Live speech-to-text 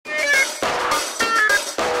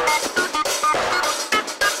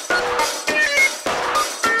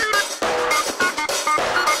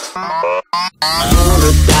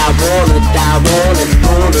die rolling,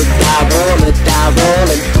 gonna die rolling, die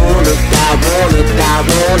rolling, gonna die rolling, die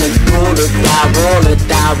rolling, gonna die rolling,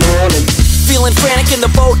 die rolling. Feeling frantic in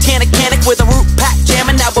the botanic panic with a root pack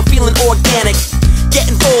jamming. Now we're feeling organic.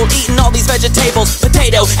 Getting full, eating all these vegetables,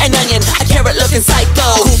 potato and onion, a carrot looking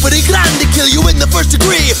psycho. Pretty grande, kill you in the first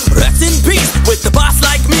degree. Rest in peace with the boss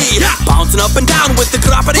like me. Bouncing up and down with the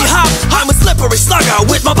croppity hop. I'm a slippery slugger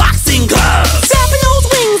with my boxing gloves. Tapping those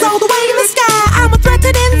wings all the way in the sky. I'm a threat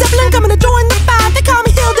to them Zeppelin coming to join the fight. They call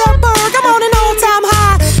me Hildeberg, I'm on an all-time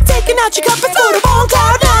high. Taking out your compass foot up on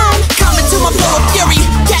cloud nine. Coming to my flow of fury,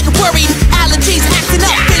 getting worried. Allergies acting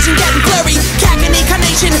up, vision getting blurry. Cagging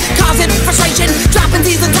incarnation, causing frustration. Dropping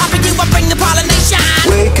D's on top of you, I bring the pollination.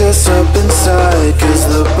 Wake us up inside, cause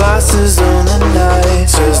the boss is on the night.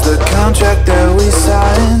 Says the contract that we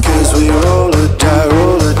signed, cause we roll or die,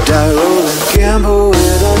 rollin'. Gamble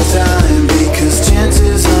with our time, because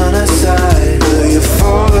chances on our side. Will you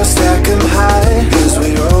fall or stack 'em high, cause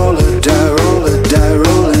we roll or die,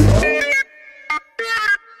 rollin'.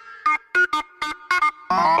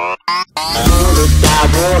 Gonna die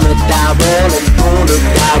rolling, die rolling, gonna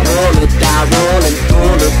die rolling, die rolling,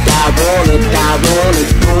 gonna die rolling, die rolling,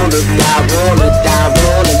 gonna die rolling, die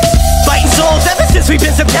rolling. Fighting souls ever since we've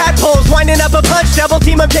been some tadpoles. Winding up a punch, double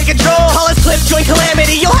team up, take control. Call us clip, join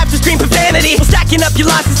calamity, you'll have to scream profanity. Well, stacking up your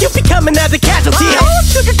losses, you'll be coming as a casualty. Oh,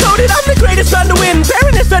 sugar-coated, I'm the greatest round to win.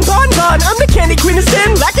 Baroness and bonbon, I'm the candy queen of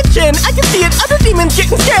sin. Lack a chin, I can see it, other demons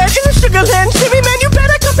getting scared. In the sugar land, shimmy man, you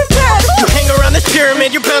better come prepared. You hang around this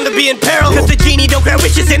pyramid, you're bound to be in peril. Cause the genie don't grant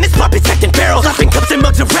wishes and his puppets acting barrels. Slapping cups and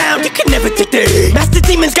mugs around, you can never take the heat. Master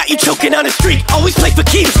demons got you choking on the street, always play for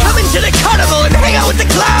keeps. Come into the carnival and hang out with the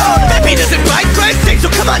clown. Maybe doesn't bite, Christ sakes, so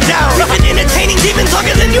come on down. We've been entertaining demons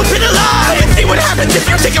longer than you've been alive. And see what happens if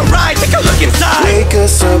you take a ride, take a look inside. Wake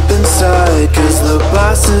us up inside, cause the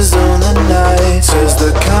boss is on the night. Says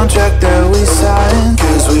the contract that we signed,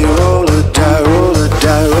 cause we roll or die, rollin'.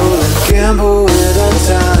 Gamble with our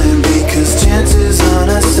time, because chances on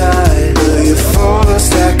our side. Will you fall or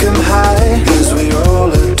stack 'em high, cause we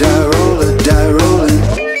roll or die, rollin'.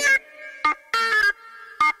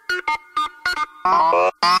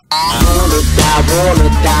 Gonna die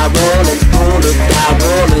rolling, die rolling, gonna die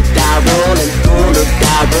rolling, die rolling, gonna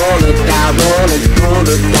die rolling, die rolling,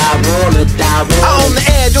 gonna die rolling, die rolling. On the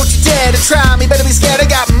edge, don't you dare to try me. Better be scared, I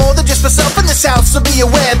got more than just myself in this house. So be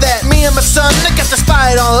aware that me and my son, I got this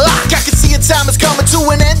fight on lock. I can see a time is coming to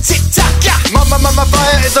an end, tick-tock. My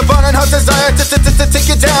fire is a burning hot desire to take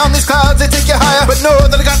you down. These clouds, they take you higher. But know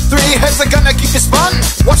that I got 3 heads, are gonna keep you spun.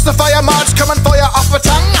 Watch the fire march coming for you off my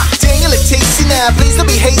tongue. Dang, you look tasty now, please don't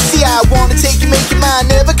be hasty. I wanna take you, make you mine,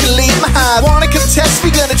 never can leave my hive. Wanna contest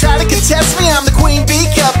me, gonna try to contest me. I'm the queen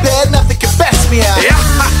bee, Cuphead, nothing can best me out. Yeah,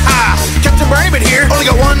 ha. Captain Raymond here. Only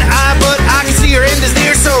got one eye, but I can see your end is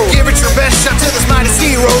near. So give it your best shot to this mighty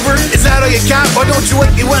sea rover. Is that all you got? Why don't you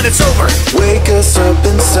wake me when it's over? Wake us up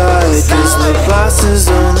inside, cause the boss is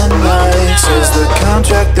on the night. Says the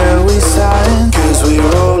contract that we signed, cause we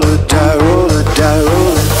roll or die, rollin'.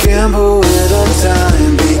 Gamble with our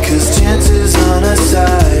time, because chances on our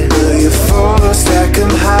side. Will you fall or stack 'em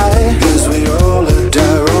high, cause we roll or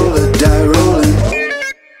die, rollin'.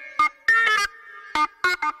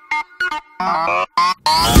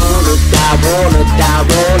 Gonna die rolling, die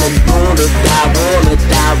rolling, gonna die rolling,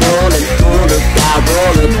 die rolling, gonna die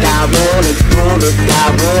rolling, die rolling, gonna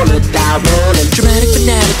die rolling, die rolling. Dramatic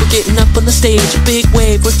fanatic, we're getting up on the stage. A big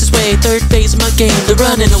wave works its way, third phase of my game. They're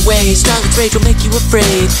running away, Starlet's rage will make you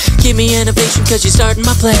afraid. Give me innovation cause you're starting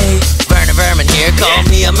my play. Burner vermin here, call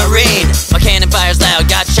me a marine. My cannon fires loud,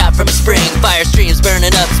 got shot from a spring. Fire streams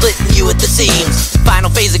burning up, splitting you at the seams. Final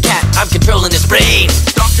phase of cat, I'm controlling his brain.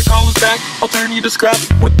 Doctor, call us back, I'll turn you to scrap.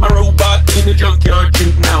 With my robot in the junkyard,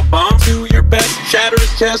 shooting out bombs to your best. Shatter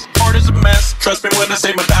his chest, heart is a mess. Trust me when I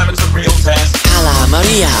say my diamond's a real test. Ala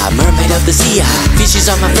Maria, mermaid of the sea. Fishes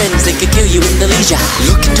are my friends, they could kill you in the leisure.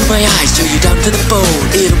 Look into my eyes, chill you down to the bone.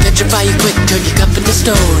 It'll petrify you quick, turn your cup into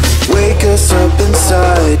stone. Wake us up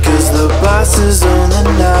inside, cause the boss is on the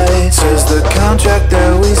night. Says the contract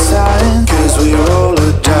that we signed, cause we roll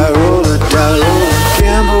or die, rollin'.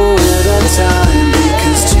 Gamble with our time,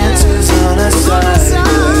 because chances on our side.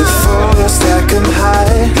 Will you fall or stack 'em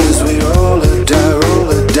high, cause we roll or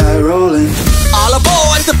die, rollin'. All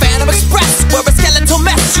aboard the Phantom Express, we're a skeletal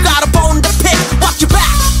mess. You got a bone to pick, watch your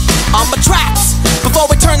back on my tracks before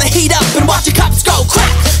we turn the heat up and watch your cups go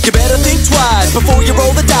crack. You better think twice before you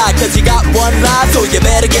roll the die, cause you got one life, so you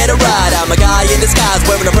better get it right. I'm a guy in disguise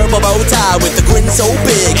wearing a purple bow tie with a grin so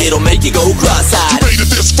big it'll make you go cross-eyed. You made it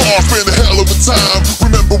this far, been a hell of a time.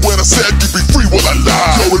 Remember when I said you'd be free while I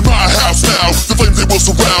lie? You're in my house now, the flames they will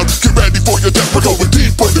surround. Get ready for your death, we're going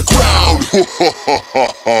deep underground. ha ha ha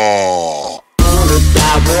ha.